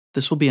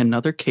This will be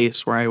another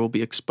case where I will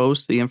be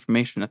exposed to the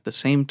information at the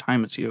same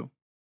time as you.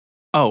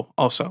 Oh,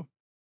 also,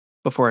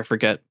 before I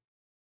forget,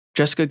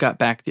 Jessica got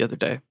back the other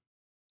day.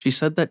 She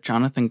said that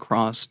Jonathan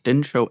Cross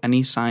didn't show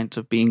any signs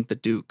of being the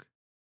Duke.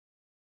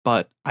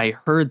 But I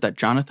heard that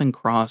Jonathan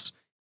Cross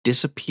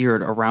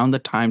disappeared around the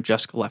time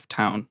Jessica left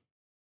town.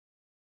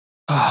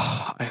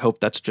 I hope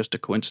that's just a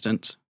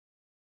coincidence.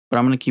 But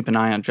I'm going to keep an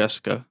eye on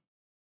Jessica.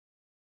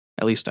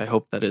 At least I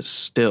hope that is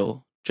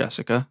still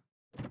Jessica.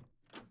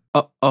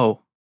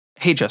 Oh.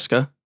 Hey,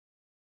 Jessica.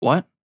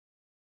 What?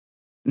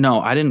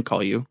 No, I didn't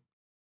call you.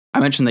 I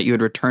mentioned that you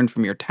had returned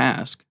from your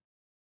task.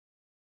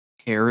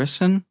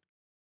 Harrison?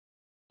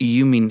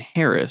 You mean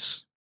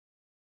Harris?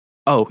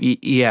 Oh,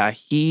 yeah,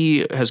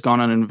 he has gone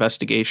on an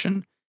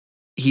investigation.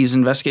 He's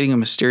investigating a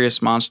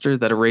mysterious monster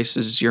that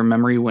erases your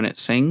memory when it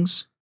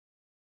sings.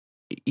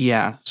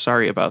 Yeah,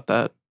 sorry about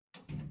that.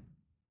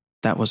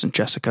 That wasn't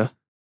Jessica.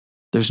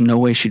 There's no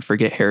way she'd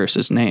forget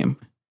Harris's name.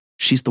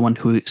 She's the one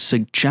who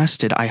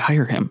suggested I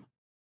hire him.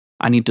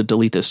 I need to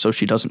delete this so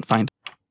she doesn't find